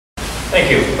Thank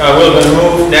you. We're going to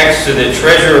move next to the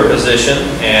treasurer position,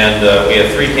 and we have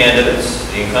three candidates: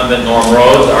 the incumbent Norm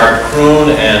Rhoades, Art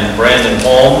Kroon, and Brandon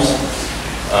Holmes.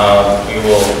 We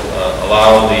will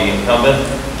allow the incumbent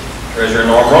treasurer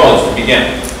Norm Rhoades to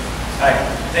begin. Hi,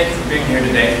 thank you for being here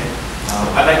today.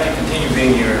 I'd like to continue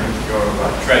being your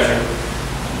treasurer.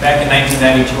 Back in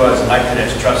 1992, I was elected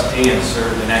as trustee and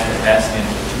served in that capacity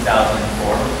until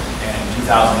 2004. And in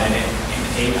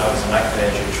 2008, I was elected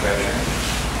as your treasurer.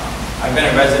 I've been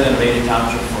a resident of Ada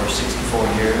Township for 64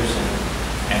 years,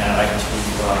 and I'd like to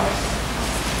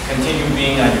continue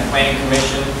being on your planning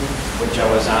commission, which I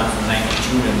was on from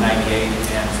 92 to 98,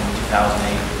 and from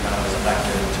 2008 when I was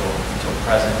elected until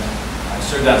present. I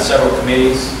served on several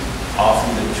committees all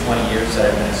through the 20 years that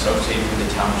I've been associated with the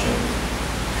township.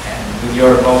 And with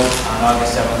your vote on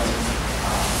August 7th,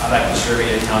 I'd like to serve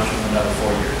Ada Township for another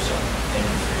 4 years, so thank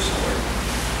you for your support.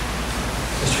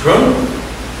 Mr. Kroon?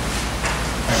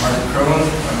 I'm Art Kroon.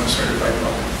 I'm a certified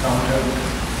public accountant,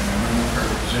 and I'm running for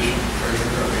the position of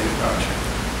treasurer of Ada Township.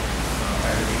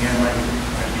 I began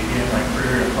my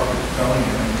career in public accounting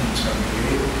in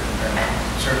 1978, and I'm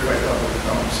a certified public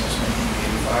accountant since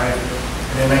 1985.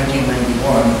 And in 1991,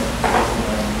 I opened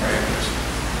my own practice.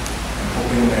 I'm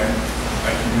hoping that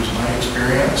I can use my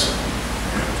experience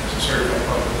as a certified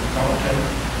public accountant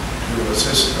to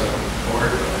assist the board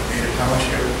of Ada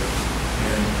Township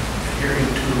in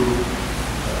adhering to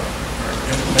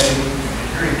implementing and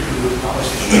adhering to the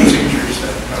policies and procedures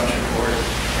that the Township Board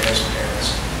has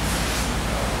passed.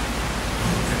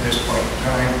 At this point in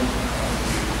time,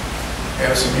 we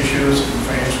have some issues in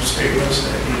financial statements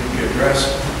that need to be addressed.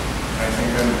 And I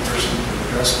think I'm the person to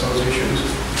address those issues.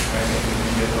 I think we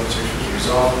can get those issues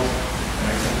resolved. And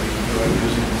I think we can do it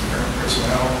using the current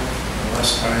personnel and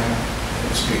less time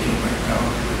than it's taking right now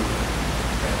to do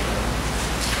that.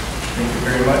 Thank you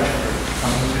very much for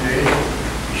coming today.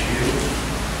 Appreciate it.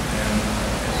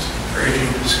 It's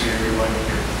encouraging to see everyone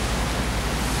here.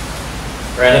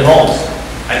 Brandon Holmes.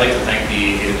 I'd like to thank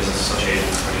the Ada Business Association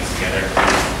for putting this together.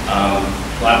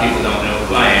 A lot of people don't know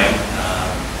who I am.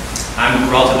 I'm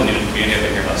relatively new to the community. I've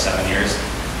been here about 7 years.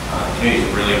 The community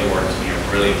is really important to me. I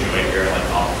really enjoy here, like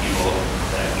all the people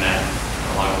that I've met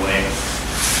along the way.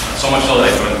 So much so that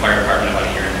I joined the fire department about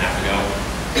 1.5 years ago.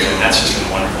 And that's just been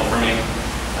wonderful for me.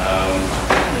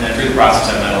 And then through the process,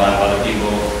 I've met a lot of other people.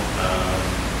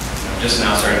 I'm just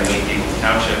now starting to meet people in the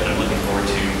township, and I'm looking forward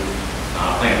to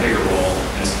playing a bigger role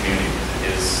in this community.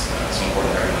 It is so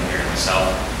important to everyone here and myself.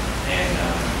 And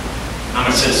I'm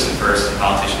a citizen first, a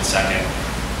politician second.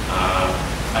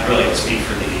 I'd really like to speak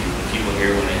for the people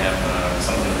here when they have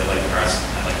something that they'd like to press.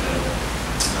 I'd like to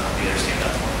be there to stand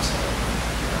up for them. So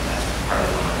that's part of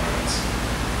one of my points.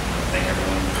 Thank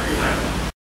everyone for your time.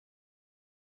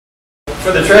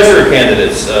 For the treasurer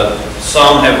candidates,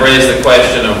 some have raised the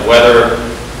question of whether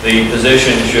the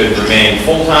position should remain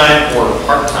full-time or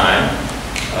part-time.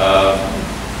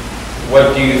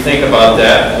 What do you think about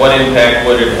that? What impact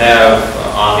would it have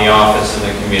on the office and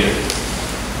the community?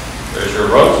 Treasurer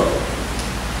Rhoades?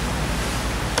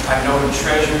 I've known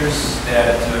treasurers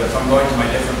that, if I'm going to my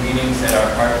different meetings that are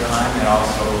part-time, and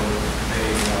also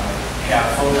they have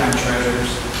full-time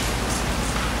treasurers.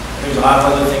 There's a lot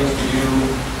of other things to do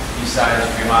besides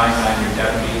relying on your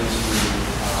deputy to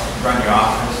run your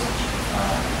office,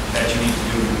 that you need to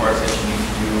do, reports that you need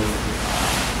to do.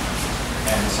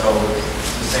 And so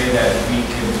to say that we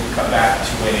can come back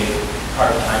to a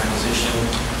part-time position,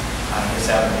 I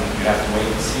guess that you'd have to wait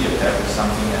and see if that was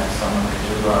something that someone could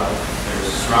do.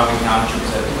 There's surrounding townships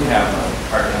that do have a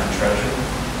part-time treasurer,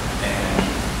 and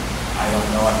I don't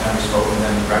know, I've never spoken to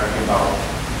them directly about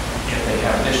if they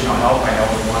have additional help. I know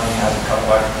one has a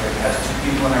couple has 2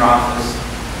 people in their office,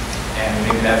 and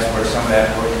maybe that's where some of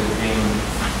that work is being,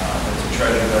 that the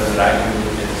treasurer does that I do,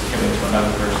 is given to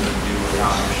another person to do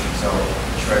accommodation. So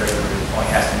the treasurer only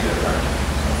has to be the part-time.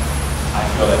 So I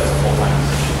feel that it's a full-time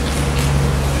position.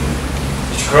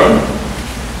 Mr. Kroon?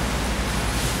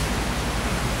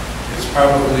 It's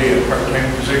probably a part-time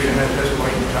position at this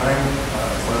point in time.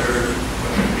 Whether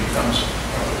it becomes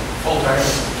full-time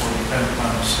will depend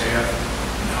upon the staff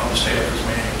and how the staff is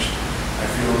managed. I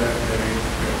feel that we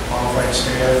have qualified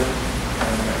staff,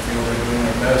 and I feel they're doing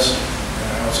their best. And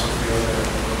I also feel that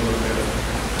with a little bit of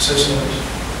assistance,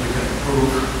 we can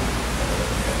improve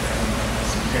and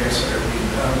some tasks that are being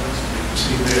done. We can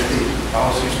see that the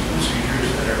policies and procedures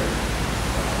that are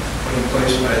put in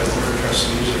place by the Board of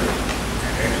Trustees are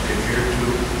actually adhered to.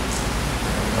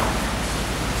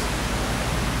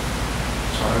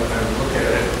 So I would look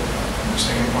at it from the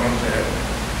standpoint that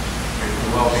it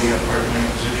could well be a part-time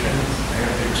position. I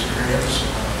have the experience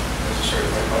as a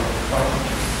certified public accountant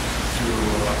to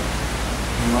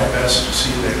do my my best to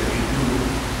see that we do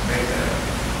make that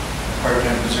a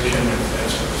part-time position if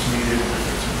that's what's needed. If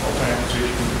it's a full-time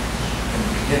position in the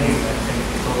beginning, I think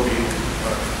it will be,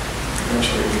 but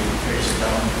eventually we can phase it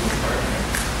down to a part-time.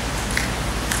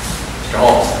 Mr.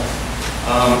 Holmes.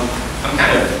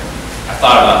 I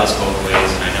thought about this both ways,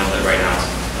 and I know that right now it's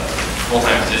a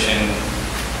full-time position.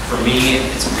 For me,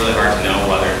 it's really hard to know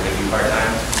whether it could be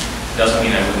part-time. Doesn't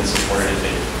mean I wouldn't support it if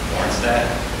it warrants that,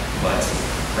 but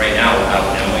right now, without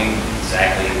knowing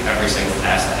exactly every single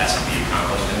task that has to be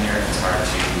accomplished in there, it's hard to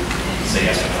say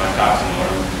yes or no. I've talked to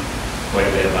Norm quite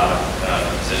a bit about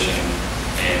the position,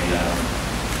 and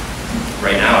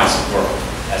right now I support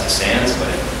as it stands, but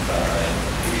if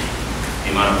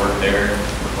the amount of work there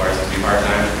requires it to be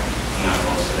part-time, I'm not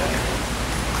opposed to that.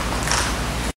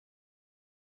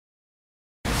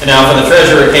 And now for the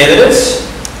treasurer candidates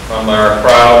from our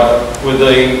crowd. With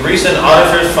the recent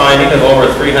auditor's finding of over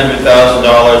 $300,000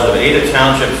 of Ada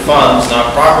Township funds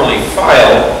not properly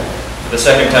filed for the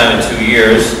second time in 2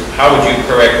 years, how would you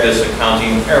correct this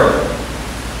accounting error?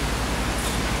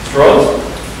 Mr. Rhoades?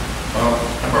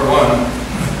 Number one.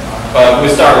 We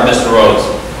start with Mr. Rhoades.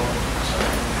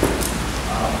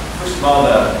 First of all,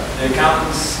 the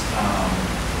accountants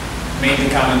made the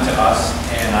comment to us,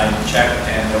 and I checked,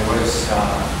 and there was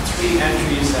 3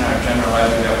 entries in our general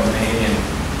ledger that were made in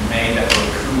May that were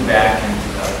accrued back into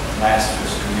the last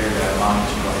fiscal year that amounted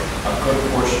to a good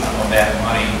portion of that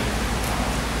money.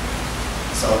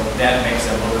 So that makes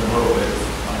it look a little bit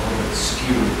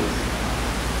skewed.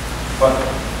 But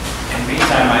in the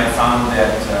meantime, I found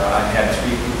that I've had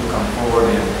 3 people come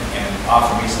forward and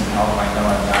offer me some help. I know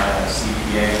I'm not a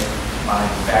CPA. My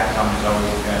background has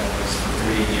always been for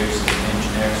 30 years as an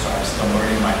engineer, so I'm still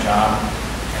learning my job.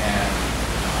 And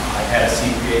I've had a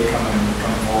CPA come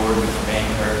forward with a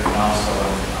banker and also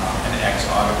an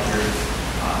ex-auditor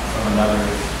from another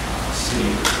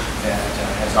city that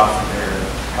has offered their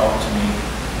help to me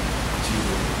to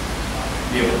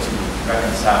be able to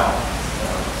reconcile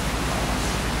the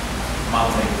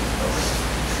monthly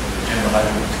the general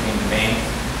ledger between the bank.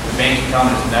 The bank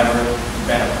account has never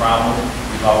been a problem.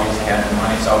 We've always had the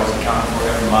money. It's always accounted for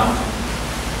every month.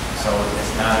 So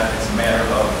it's a matter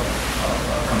of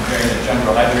comparing the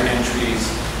general ledger entries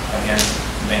against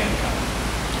the bank account.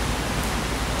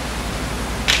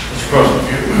 Mr. Kroon,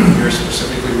 you're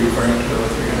specifically referring to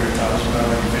the $300,000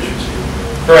 deficiency?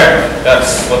 Correct.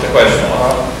 That's what the question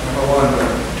was. Number one, the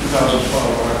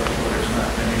 2012 audit report has not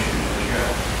been issued as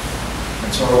yet.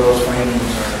 And so those findings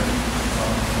are a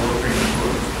little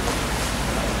premature.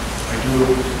 I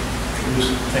do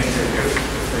think that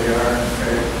if they are, in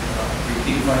fact,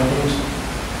 repeat findings,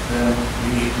 then we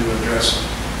need to address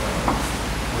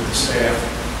with the staff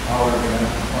how we're going to,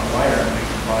 why aren't we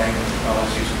complying with the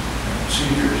policies and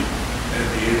procedures that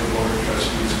the Ada Board of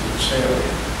Trustees would establish.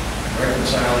 And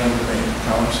reconciling the bank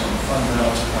accounts and the fund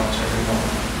balance accounts every month.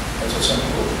 That's a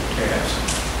simple task.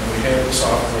 And we have the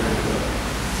software to do it.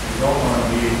 We don't want to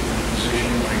be in a position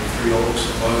like Three Oaks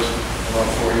was about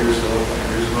 4 years ago,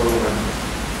 5 years ago, when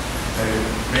the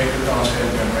bank accounts had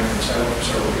been reconciled for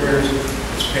several years.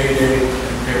 It's payday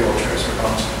and payroll checks are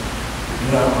constant.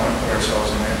 We do not want to put ourselves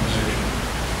in that position.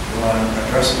 We want to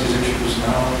address these issues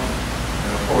now.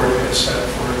 The board has set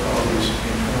forth all these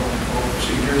internal control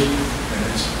procedures, and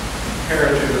it's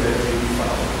imperative that they be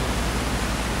followed.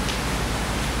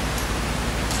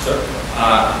 Sir?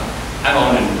 I've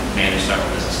owned and managed several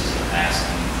businesses in the past,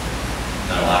 and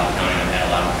done a lot of accounting. I've had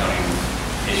a lot of accounting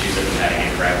issues that we've had to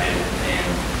get corrected, and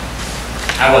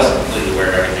I wasn't completely aware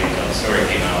of everything until the story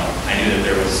came out. I knew that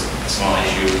there was a small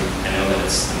issue. I know that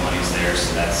the money's there,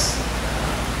 so that's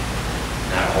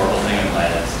not a horrible thing. I'm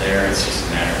glad it's there. It's just a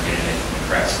matter of getting it in the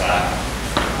correct spot.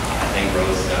 I think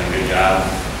Rhoades has done a good job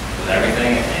with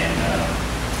everything, and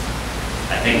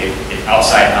I think if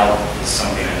outside help is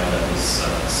something I know that was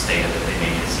stated that they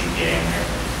may need a CPA in there.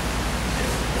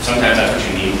 If sometimes that's what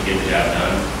you need to get the job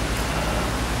done.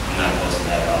 I'm not opposed to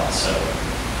that at all. So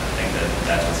I think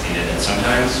that's what's needed. And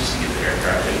sometimes just to get the error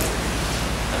corrected,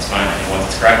 that's fine. I think once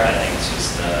it's correct, I think it's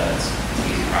just it's an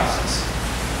easy process.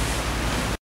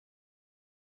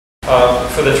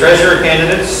 For the treasurer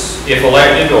candidates, if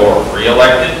elected or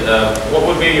re-elected, what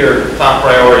would be your top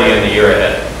priority in the year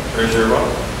ahead? Treasurer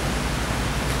Rhoades?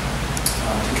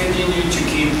 To continue to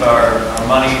keep our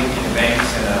money in the banks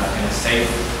in a safe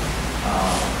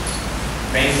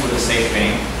bank with a safe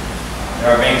bank. There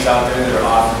are banks out there that are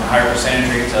offering higher percentage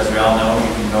rates, as we all know.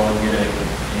 You can go and get a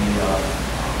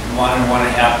 1 and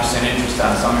 1.5% interest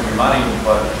on some of your money,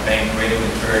 but the bank rate is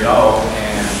very low,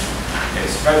 and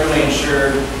it's federally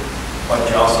insured, but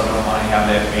you also don't want to have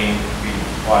that bank be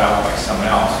bought out by someone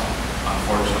else.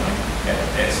 Unfortunately,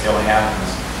 that still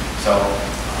happens. So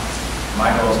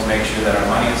my goal is to make sure that our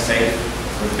money is safe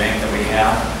with the bank that we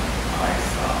have. I've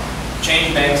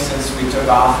changed banks since we took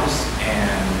office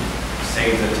and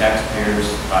saved the taxpayers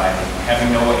by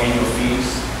having no annual fees.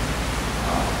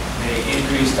 They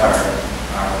increased our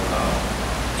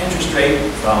interest rate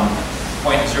from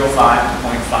 0.05 to 0.5,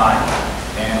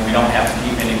 and we don't have to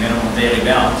keep any minimum daily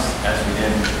balance as we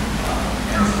did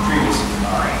in the previous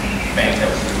bank that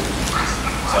we used.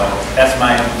 So that's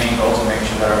my main goal, to make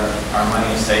sure that our money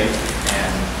is safe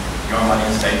and your money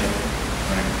is safe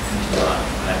into the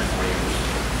next 4 years.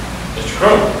 Mr.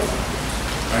 Kroon.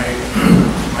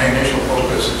 My initial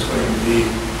focus is going to be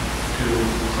to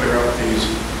clear up these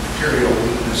material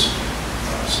weakness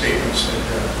statements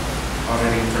that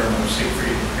auditing firm of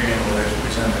Siegfried and Crandall has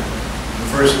presented. The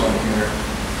first one here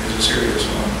is a serious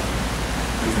one.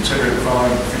 We consider the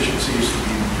following deficiencies to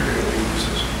be material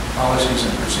weaknesses. Policies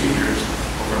and procedures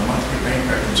over monthly bank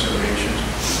reconciliations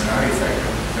are not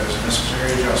effective because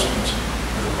necessary adjustments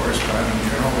to the corresponding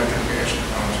general ledger cash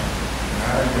accounts are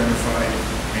not identified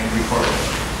and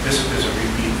recorded. This is a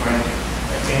repeat finding.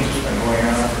 That means it's been going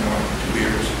on for more than 2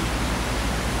 years.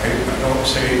 I don't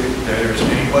say that there's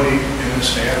anybody in the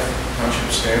staff, township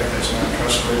staff, that's not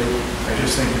trustworthy. I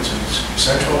just think it's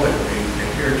essential that they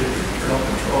adhere to the internal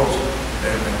controls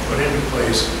that have been put into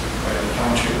place by the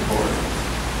township board.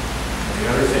 The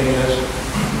other thing is,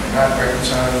 we're not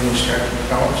reconciling these checking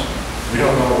accounts. We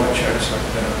don't know what checks have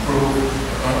been approved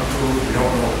or unapproved. We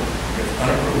don't know if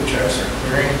unapproved checks are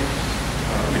clearing.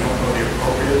 We don't know the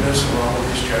appropriateness of all of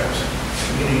these checks.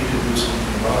 We need to do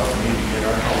something about it. We need to get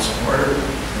our house in order,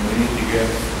 and we need to get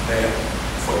that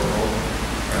footnote,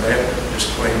 or that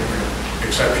disclaimer,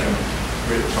 exception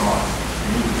written on.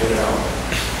 We need to get it out.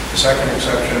 The second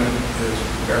exception is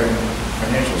regarding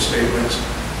financial statements,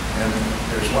 and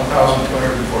there's 1,240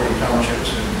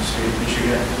 townships in the state of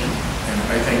Michigan, and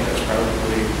I think that's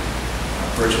probably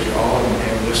virtually all of them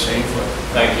have this same foot.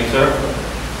 Thank you, sir.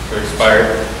 You're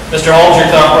expired. Mr. Holmes, your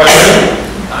top priority.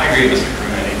 I agree with Mr.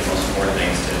 Kroon. I think the most important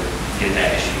thing is to get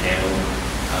that issue handled.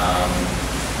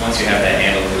 Once you have that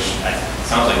handled, which it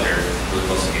sounds like they're really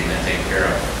close to getting that taken care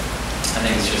of, I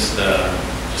think it's just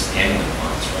handling the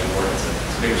funds. It's really important. It's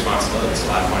a big responsibility. It's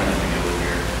a lot of money that we deal with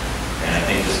here. And I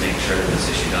think just making sure that this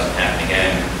issue doesn't happen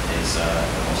again is the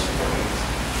most important.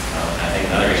 I think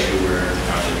another issue where the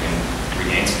township can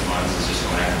regain some funds is just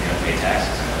going after the unpaid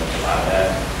taxes. I know there's a lot of that.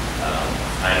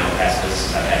 I know past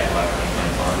businesses I've had a lot of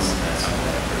unemployment funds, and that's something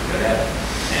that I'm pretty good at.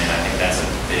 And I think that's a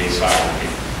big spot where we